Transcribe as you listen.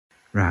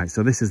Right,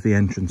 so this is the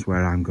entrance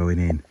where I'm going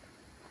in.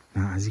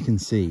 Now, as you can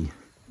see,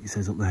 it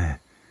says up there,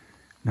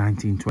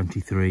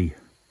 1923.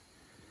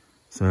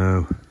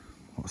 So,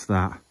 what's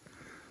that?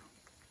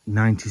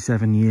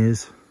 97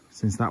 years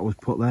since that was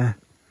put there.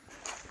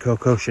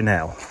 Coco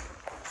Chanel,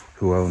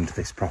 who owned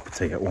this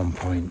property at one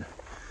point,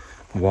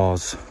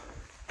 was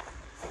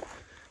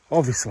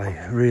obviously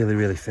really,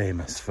 really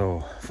famous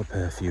for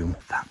perfume.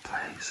 That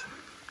place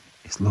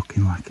is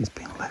looking like it's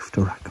been left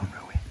to rack and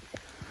ruin.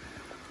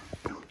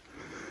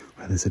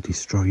 Where there's a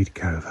destroyed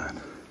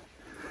caravan.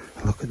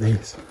 And look at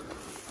this.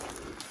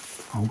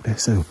 Old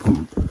SO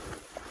pump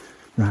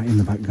right in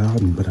the back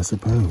garden, but I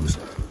suppose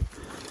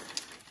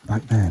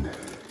back then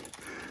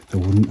they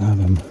wouldn't have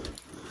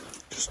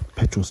just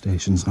petrol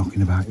stations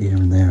knocking about here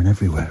and there and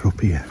everywhere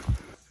up here.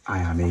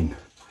 I mean,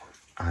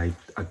 I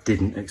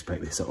didn't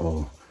expect this at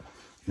all.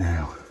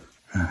 Now,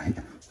 right,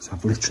 so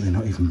I've literally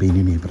not even been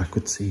in here, but I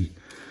could see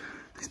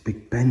this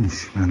big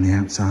bench around the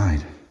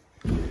outside.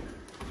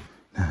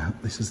 Now,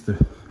 this is the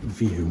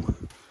view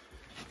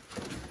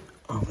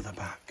over the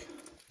back.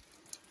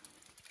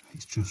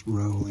 It's just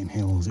rolling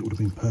hills. It would have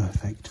been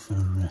perfect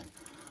for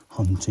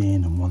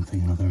hunting and one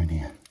thing or another in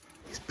here.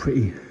 It's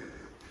pretty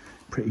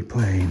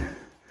plain,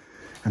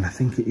 and I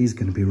think it is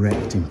going to be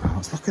wrecked in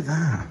parts. Look at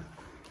that.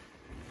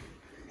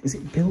 Is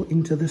it built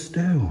into the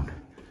stone?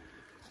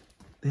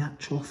 The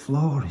actual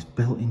floor is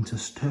built into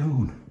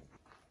stone.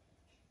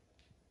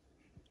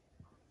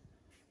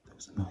 There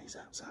was a noise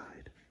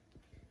outside.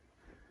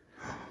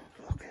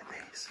 Look at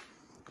this.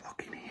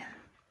 Look in here.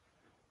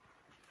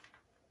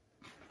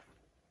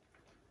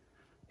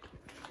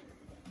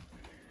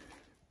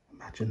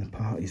 Imagine the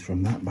parties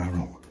from that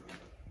barrel.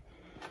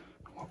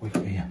 What we've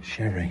got here,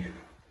 sherry.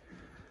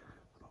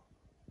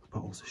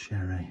 Bottles of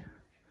sherry.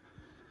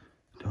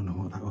 Don't know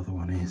what that other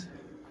one is.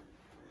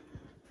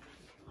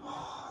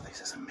 Oh,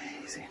 this is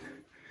amazing.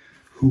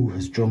 Who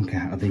has drunk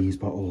out of these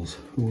bottles?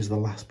 Who was the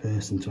last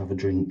person to have a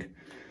drink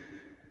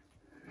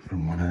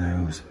from one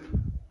of those?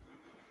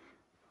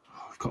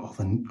 Oh, we've got all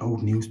the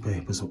old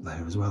newspapers up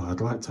there as well.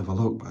 I'd like to have a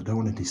look, but I don't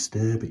want to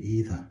disturb it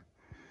either.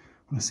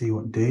 I want to see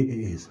what date it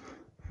is.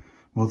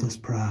 Mother's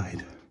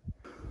Pride.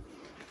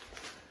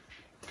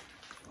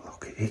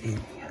 Look at it in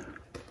here.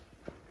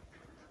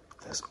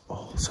 There's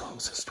all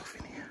sorts of stuff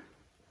in here.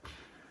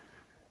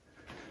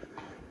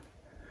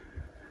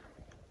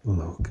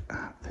 Look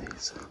at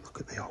this. Look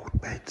at the old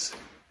beds.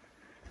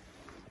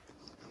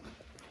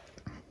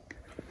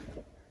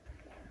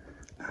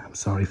 Now, I'm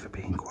sorry for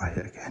being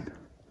quiet again.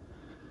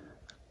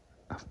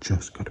 I've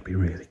just got to be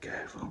really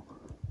careful.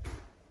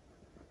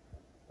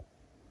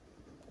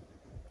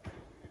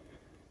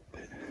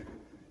 But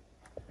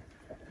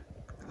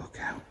look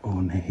how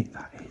ornate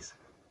that is.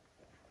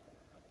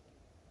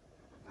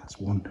 That's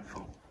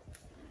wonderful.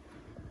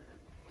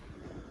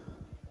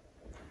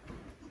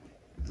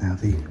 Now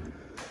look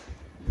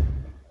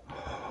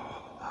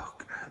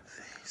at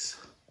this.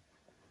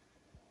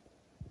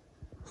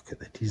 Look at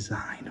the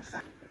design of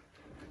that.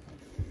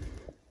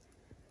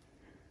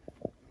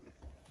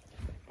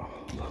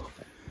 Oh, look.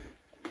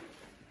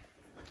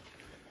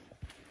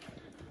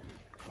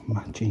 A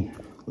matching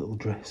little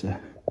dresser.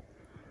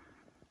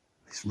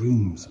 This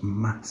room's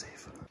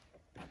massive.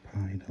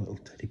 Behind a little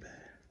teddy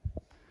bear.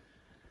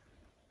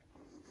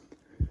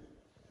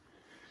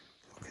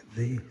 Look at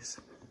this.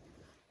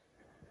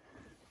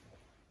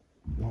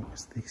 What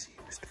was this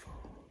used for?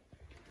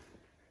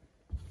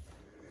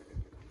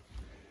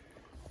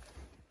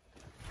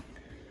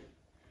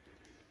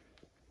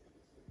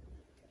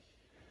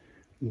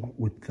 What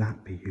would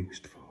that be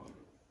used for?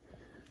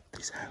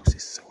 This house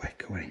is so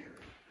echoey.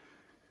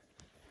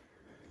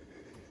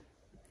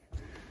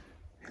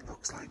 It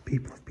looks like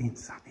people have been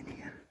sat in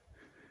here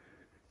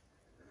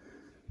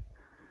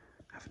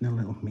having a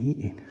little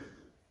meeting.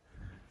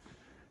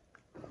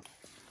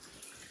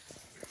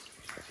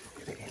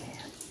 Look at it in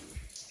here.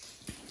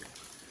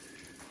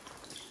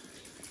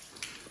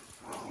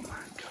 Oh my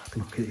God,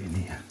 look at it in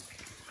here.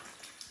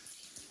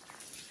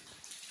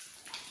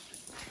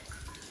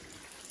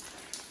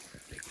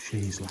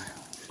 Chaise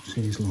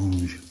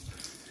lounge.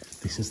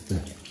 This is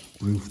the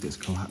roof that's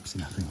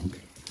collapsing, I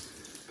think.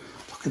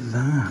 Look at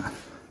that.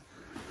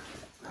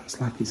 That's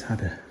like it's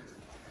had a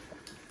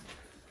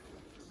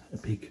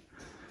big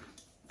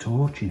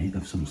torch in it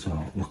of some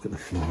sort. Look at the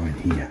floor in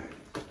here.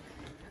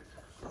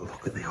 But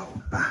look at the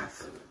old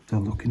bath. So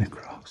looking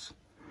across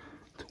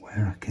to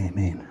where I came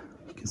in,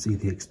 you can see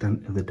the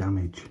extent of the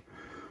damage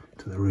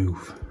to the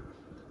roof.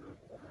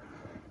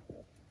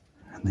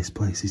 And this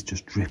place is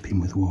just dripping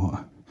with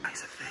water.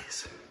 Nice of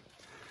this.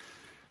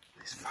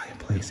 This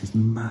fireplace is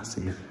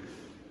massive.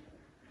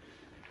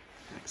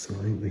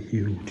 Absolutely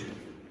huge.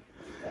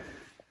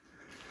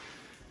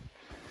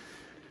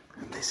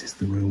 And this is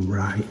the room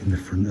right in the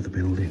front of the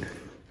building.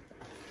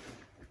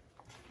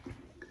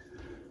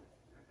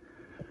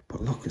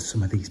 But look at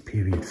some of these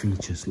period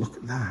features. Look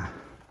at that.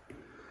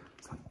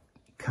 It's like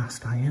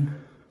cast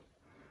iron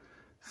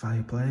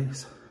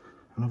fireplace.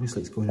 And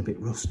obviously it's going a bit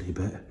rusty,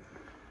 but that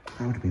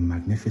would have been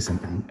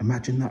magnificent. And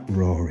imagine that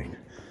roaring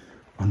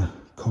on a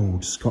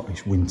cold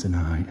Scottish winter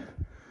night.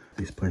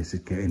 This place is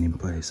getting in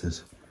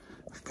places.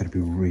 I've got to be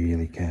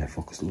really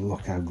careful because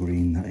look how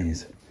green that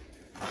is.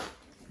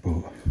 But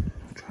I'll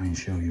try and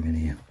show you in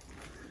here.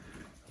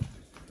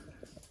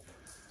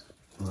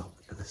 Look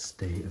at the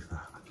state of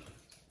that.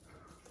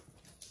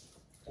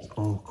 It's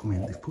all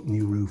coming, they've put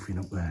new roofing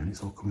up there and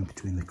it's all coming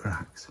between the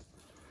cracks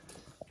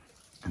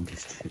and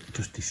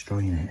just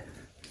destroying it.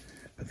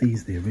 But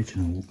these are the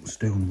original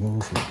stone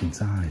walls look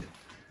inside.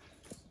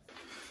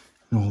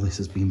 And all this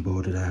has been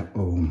boarded out.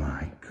 Oh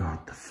my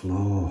God, the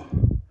floor.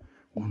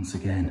 Once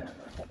again,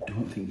 I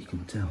don't think you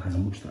can tell how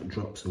much that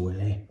drops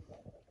away.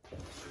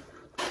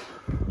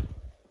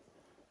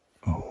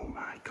 Oh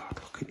my God,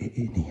 look at it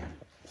in here.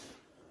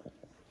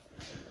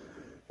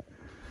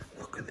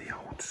 Look at the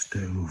old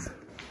stove.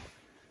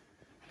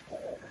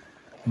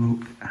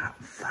 Look at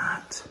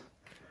that.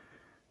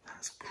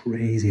 That's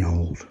crazy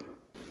old.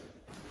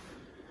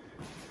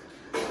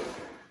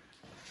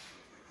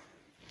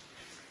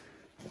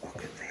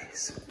 Look at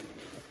this.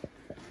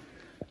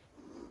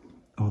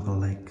 All the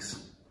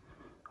legs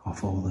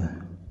off all the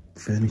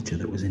furniture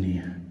that was in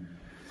here.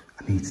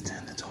 I need to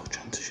turn the torch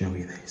on to show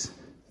you this.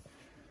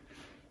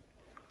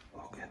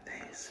 Look at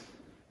this.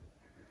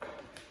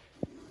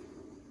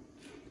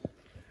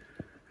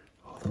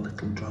 All the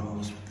little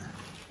drawers with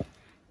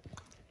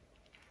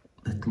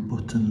the little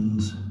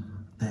buttons.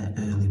 They're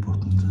early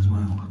buttons as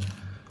well.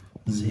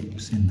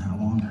 Zips in that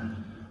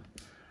one.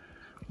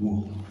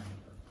 Wool.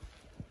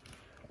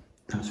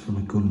 That's from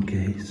a gun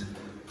case.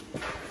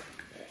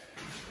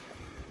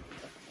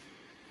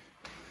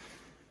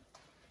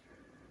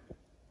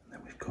 Then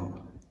we've got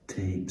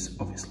tapes,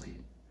 obviously,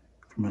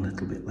 from a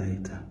little bit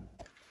later.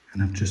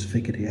 And I've just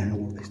figured it out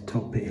what this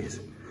top bit is.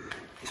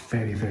 It's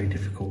very, very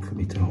difficult for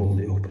me to hold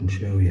it up and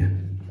show you.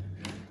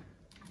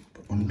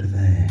 But under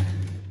there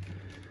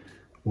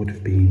would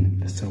have been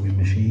the sewing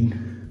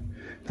machine.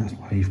 That's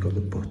why you've got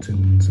the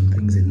buttons and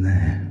things in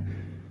there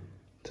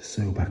to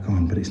sew back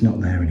on, but it's not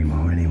there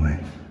anymore anyway.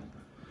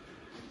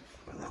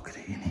 But look at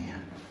it in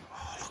here.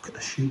 Oh, look at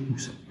the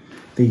shoes.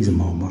 These are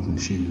more modern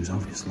shoes,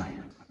 obviously,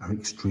 are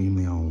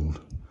extremely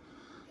old.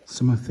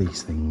 Some of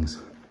these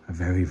things are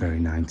very, very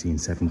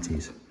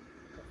 1970s,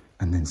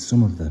 and then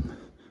some of them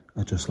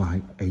are just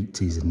like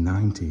 80s and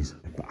 90s.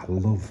 But I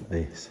love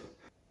this.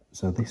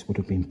 So this would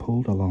have been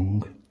pulled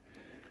along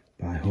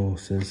by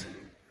horses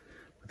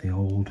with the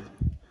old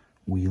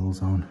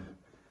wheels on.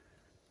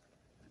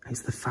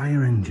 It's the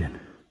fire engine.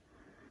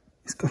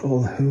 It's got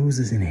all the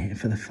hoses in it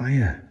for the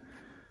fire.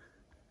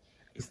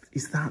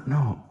 Is that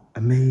not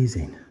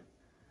amazing?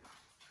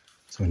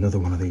 So another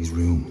one of these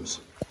rooms.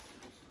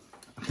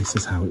 This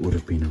is how it would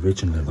have been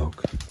originally,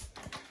 look.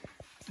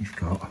 You've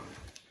got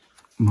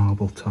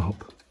marble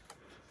top,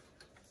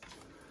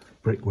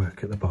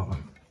 brickwork at the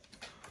bottom,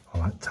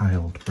 or like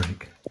tiled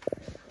brick.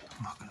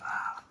 Look at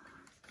that.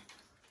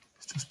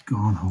 It's just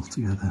gone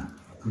altogether.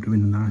 There would have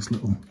been a nice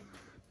little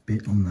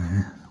bit on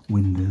there,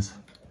 windows.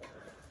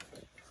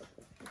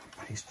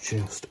 It's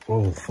just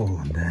all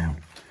fallen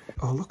down.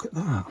 Oh, look at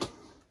that.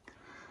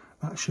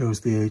 That shows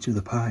the age of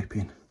the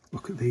piping.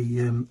 Look at the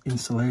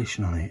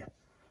insulation on it.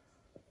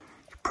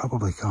 You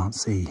probably can't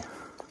see,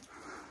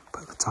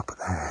 but at the top of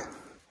there,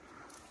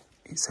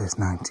 it says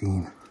I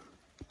think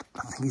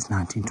it's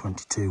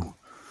 1922.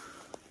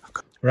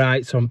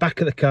 Right, so I'm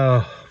back at the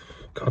car.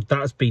 God,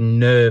 that's been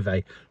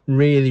nervy.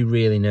 Really,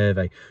 really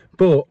nervy.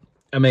 But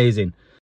amazing.